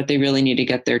companies, but they really need to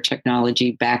get their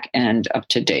technology back end up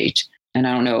to date. And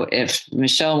I don't know if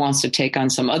Michelle wants to take on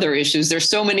some other issues. There's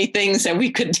so many things that we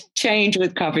could change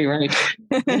with copyright.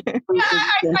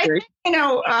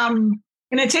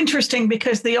 And it's interesting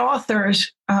because the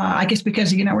authors, I guess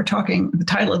because, we're talking the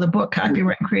title of the book,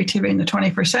 Copyright and Creativity in the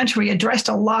 21st Century, addressed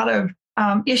a lot of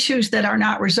issues that are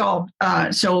not resolved.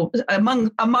 So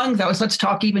among those, let's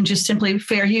talk even just simply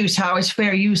fair use. How is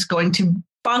fair use going to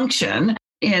function?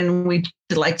 And we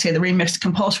like to say the remixed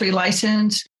compulsory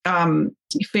license.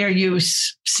 Fair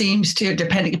use seems to,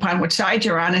 depending upon which side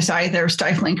you're on, is either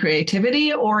stifling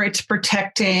creativity or it's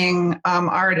protecting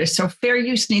artists. So fair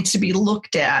use needs to be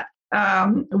looked at.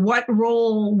 What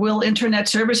role will internet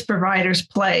service providers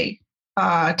play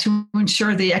to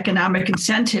ensure the economic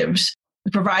incentives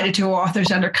provided to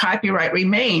authors under copyright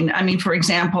remain? I mean, for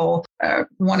example, a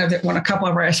couple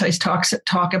of our essays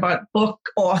talk about book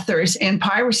authors and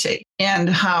piracy and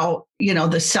how,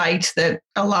 the sites that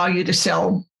allow you to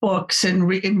sell books and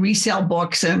resell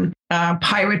books and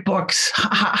pirate books.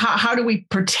 How do we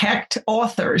protect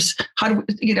authors? How do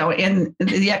we, and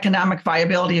the economic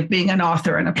viability of being an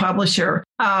author and a publisher?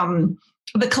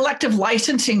 The collective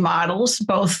licensing models,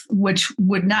 both which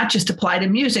would not just apply to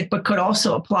music, but could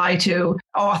also apply to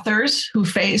authors who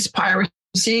face piracy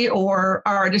or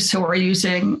artists who are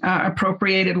using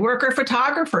appropriated work, or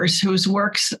photographers whose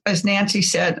works, as Nancy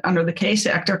said, under the CASE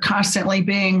Act, are constantly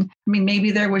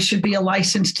maybe there should be a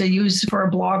license to use for a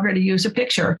blogger to use a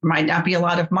picture. It might not be a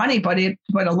lot of money, but a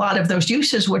lot of those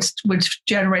uses would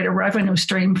generate a revenue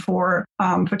stream for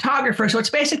photographers. So it's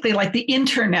basically like the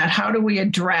internet. How do we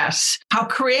address how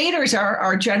creators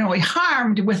are generally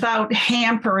harmed without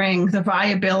hampering the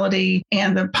viability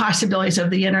and the possibilities of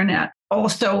the internet?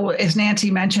 Also, as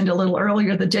Nancy mentioned a little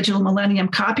earlier, the Digital Millennium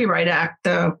Copyright Act,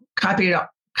 the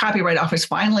Copyright Office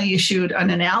finally issued an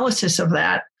analysis of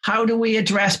that. How do we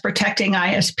address protecting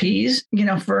ISPs,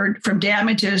 from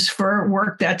damages for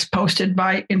work that's posted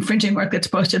by infringing work that's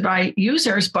posted by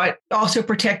users, but also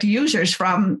protect users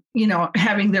from,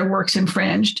 having their works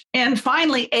infringed? And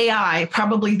finally, AI,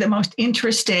 probably the most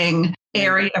interesting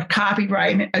area of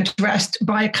copyright, addressed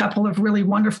by a couple of really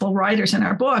wonderful writers in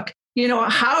our book.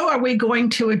 How are we going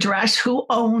to address who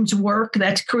owns work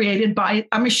that's created by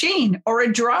a machine or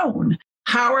a drone?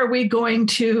 how are we going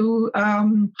to,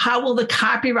 how will the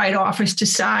Copyright Office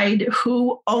decide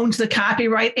who owns the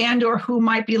copyright and or who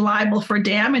might be liable for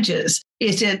damages?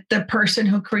 Is it the person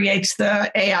who creates the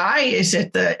AI? Is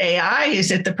it the AI? Is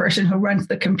it the person who runs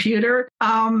the computer?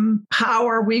 How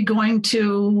are we going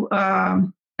to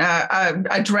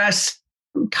address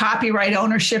copyright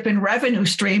ownership and revenue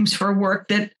streams for work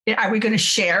that are we going to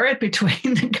share it between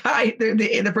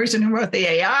the person who wrote the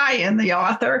AI and the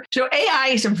author? So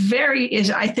AI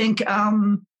is I think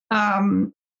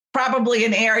probably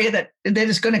an area that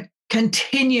is going to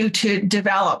continue to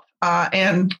develop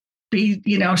and be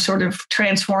sort of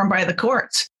transformed by the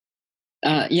courts.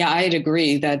 Yeah, I'd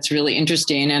agree. That's really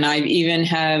interesting. And I've even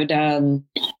had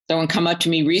someone come up to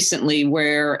me recently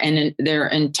where their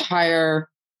entire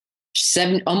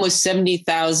almost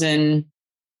 70,000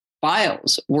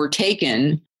 files were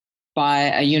taken by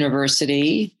a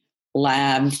university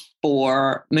lab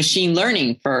for machine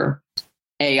learning for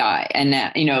AI. And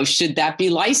that, should that be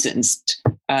licensed?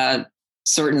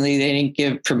 Certainly they didn't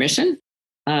give permission.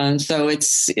 So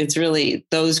it's really,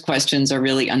 those questions are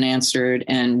really unanswered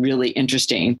and really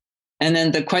interesting. And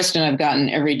then the question I've gotten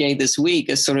every day this week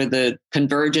is sort of the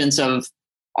convergence of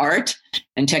art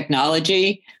and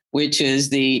technology, which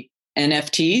is the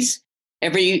NFTs.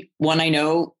 Everyone I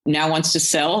know now wants to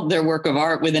sell their work of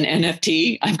art with an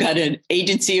NFT. I've got an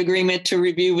agency agreement to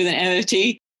review with an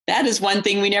NFT. That is one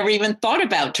thing we never even thought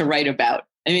about to write about.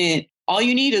 I mean, all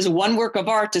you need is one work of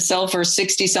art to sell for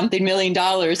 $60-something million,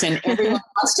 and everyone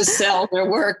wants to sell their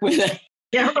work with it.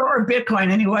 Yeah, or Bitcoin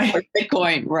anyway. Or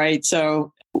Bitcoin, right?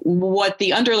 So what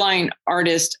the underlying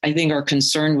artists, I think, are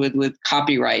concerned with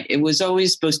copyright, it was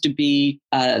always supposed to be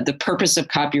the purpose of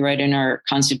copyright in our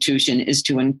Constitution is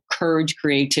to encourage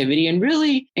creativity and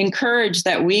really encourage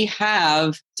that we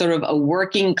have sort of a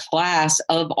working class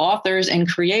of authors and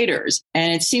creators.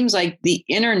 And it seems like the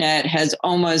internet has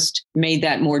almost made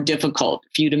that more difficult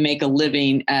for you to make a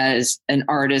living as an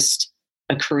artist,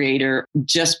 a creator,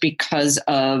 just because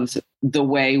of the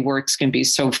way works can be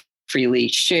so freely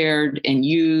shared and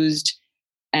used,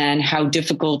 and how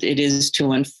difficult it is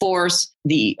to enforce,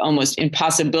 the almost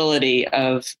impossibility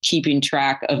of keeping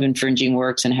track of infringing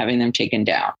works and having them taken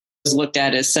down. It's looked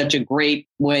at as such a great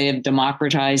way of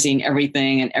democratizing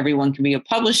everything and everyone can be a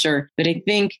publisher. But I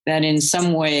think that in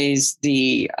some ways,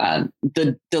 the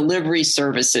delivery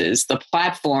services, the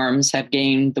platforms have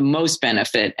gained the most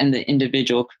benefit and the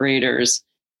individual creators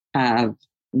have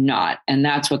not. And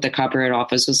that's what the Copyright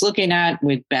Office was looking at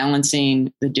with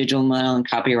balancing the Digital Millennium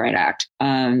Copyright Act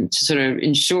to sort of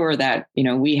ensure that,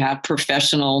 we have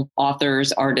professional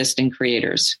authors, artists, and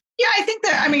creators. Yeah, I think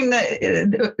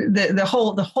that,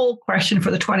 the whole question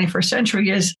for the 21st century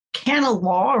is, can a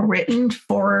law written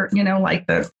for, like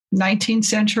the 19th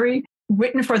century,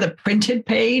 written for the printed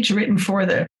page, written for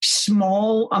the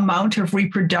small amount of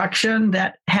reproduction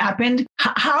that happened,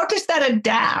 how does that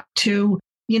adapt to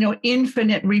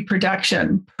infinite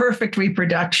reproduction, perfect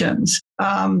reproductions,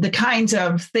 the kinds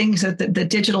of things that the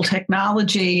digital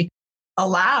technology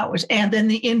allows, and then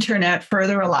the internet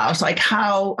further allows? Like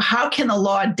how can the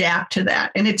law adapt to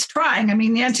that? And it's trying.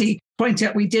 Nancy points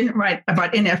out we didn't write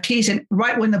about NFTs, and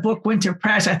right when the book went to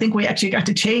press, I think we actually got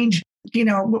to change.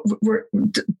 We're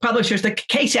publishers. The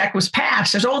CASE Act was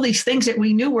passed. There's all these things that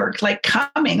we knew were like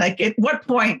coming. Like at what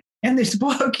point? And this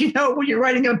book, when you're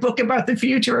writing a book about the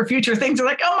future or future things, are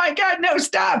like, oh my God, no,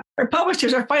 stop. Our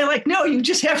publishers are finally like, no, you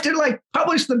just have to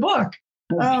publish the book.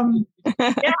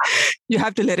 Yeah. You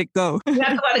have to let it go. You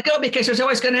have to let it go because there's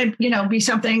always going to, be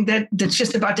something that's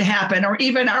just about to happen. Or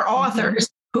even our authors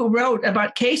who wrote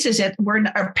about cases that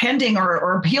are pending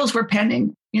or appeals were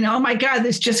pending. Oh my God,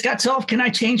 this just got solved. Can I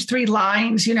change 3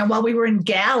 lines, while we were in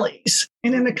galleys?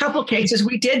 And in a couple cases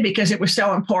we did because it was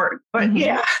so important. But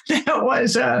yeah, that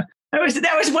was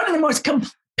one of the most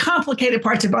complicated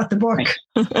parts about the book.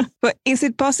 But is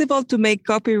it possible to make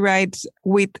copyright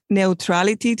with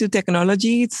neutrality to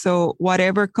technology? So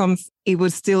whatever comes, it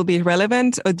would still be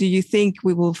relevant? Or do you think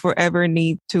we will forever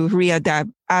need to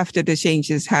readapt after the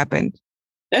changes happen?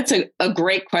 That's a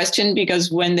great question, because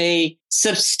when they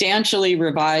substantially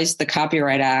revised the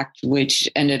Copyright Act, which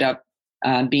ended up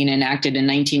being enacted in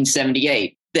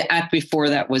 1978, the act before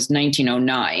that was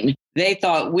 1909, they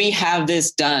thought, we have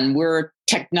this done. We're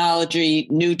technology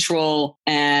neutral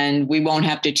and we won't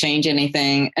have to change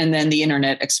anything. And then the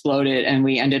internet exploded and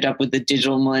we ended up with the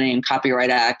Digital Millennium Copyright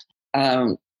Act,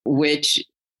 which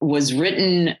was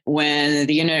written when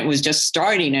the internet was just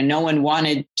starting and no one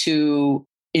wanted to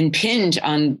impinge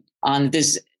on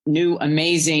this new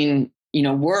amazing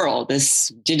world, this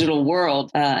digital world.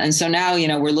 And so now,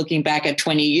 we're looking back at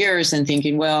 20 years and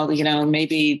thinking, well,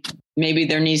 maybe maybe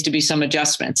there needs to be some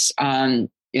adjustments.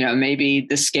 Maybe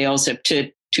the scales have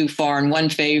tipped too far in one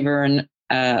favor and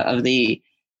of the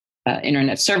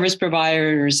internet service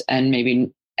providers, and maybe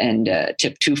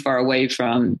tip too far away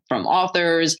from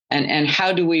authors. And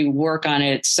how do we work on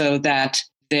it so that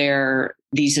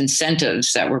these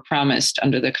incentives that were promised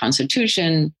under the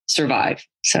Constitution survive?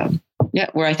 So,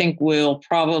 where I think we'll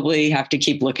probably have to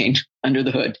keep looking under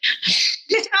the hood.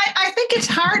 I think it's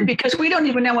hard because we don't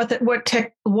even know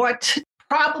what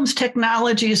problems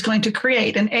technology is going to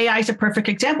create. And AI is a perfect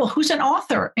example. Who's an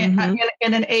author in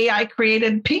an AI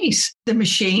created piece? The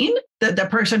machine, the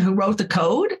person who wrote the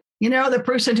code, the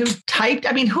person who typed.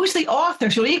 I mean, who's the author?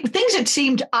 So things that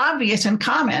seemed obvious and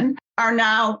common are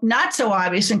now not so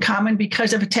obvious and common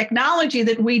because of a technology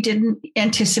that we didn't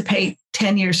anticipate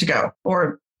 10 years ago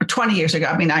or 20 years ago.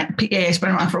 I mean, AI has been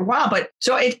around for a while, but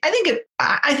so I think it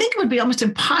would be almost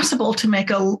impossible to make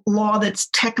a law that's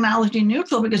technology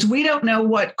neutral because we don't know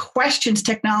what questions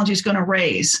technology is going to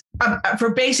raise for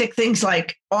basic things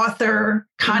like author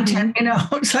content.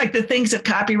 It's like the things that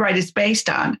copyright is based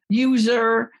on.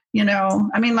 User,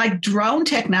 like drone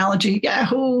technology.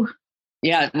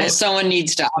 Someone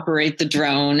needs to operate the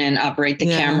drone and operate the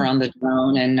camera on the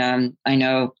drone. And I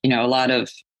know, a lot of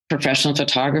professional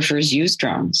photographers use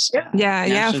drones.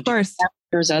 Of course.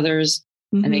 There's others,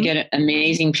 and they get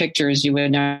amazing pictures you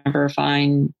would never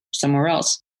find somewhere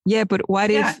else. Yeah, but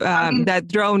what if that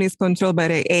drone is controlled by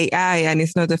the AI and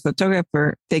it's not the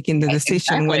photographer taking the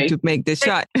decision when to make the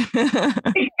shot?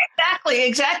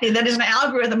 Exactly. That is an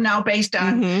algorithm now based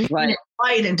on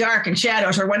light and dark and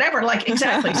shadows or whatever.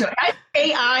 Exactly. So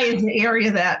AI is the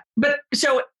area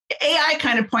so AI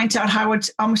kind of points out how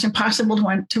it's almost impossible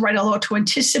to write a law to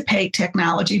anticipate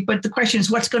technology. But the question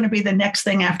is, what's going to be the next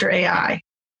thing after AI?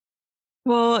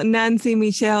 Well, Nancy,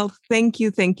 Michelle, thank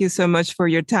you so much for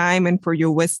your time and for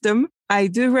your wisdom. I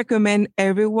do recommend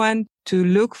everyone to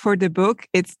look for the book.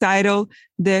 It's titled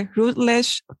The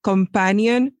Routledge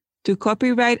Companion to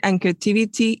Copyright and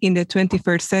Creativity in the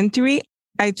 21st Century.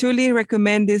 I truly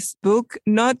recommend this book,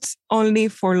 not only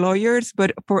for lawyers,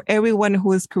 but for everyone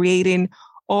who is creating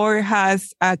or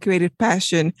has a creative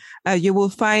passion. You will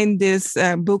find this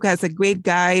book as a great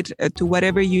guide to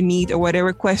whatever you need or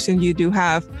whatever question you do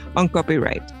have on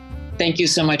copyright. Thank you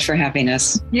so much for having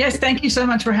us. Yes, thank you so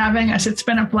much for having us. It's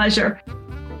been a pleasure.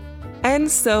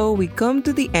 And so we come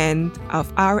to the end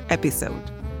of our episode.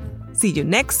 See you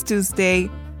next Tuesday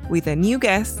with a new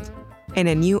guest and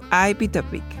a new IP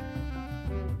topic.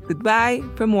 Goodbye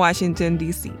from Washington,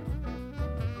 D.C.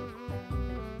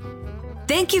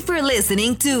 Thank you for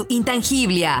listening to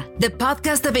Intangiblia, the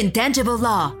podcast of Intangible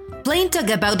Law. Plain talk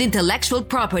about intellectual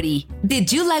property.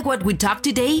 Did you like what we talked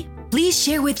today? Please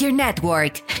share with your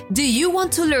network. Do you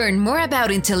want to learn more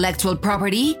about intellectual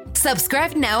property?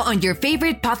 Subscribe now on your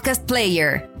favorite podcast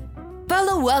player.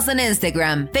 Follow us on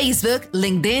Instagram, Facebook,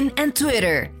 LinkedIn, and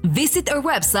Twitter. Visit our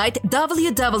website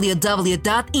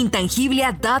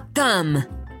www.intangiblia.com.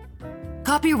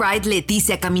 Copyright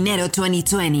Leticia Caminero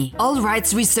 2020. All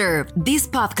rights reserved. This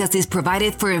podcast is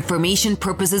provided for information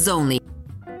purposes only.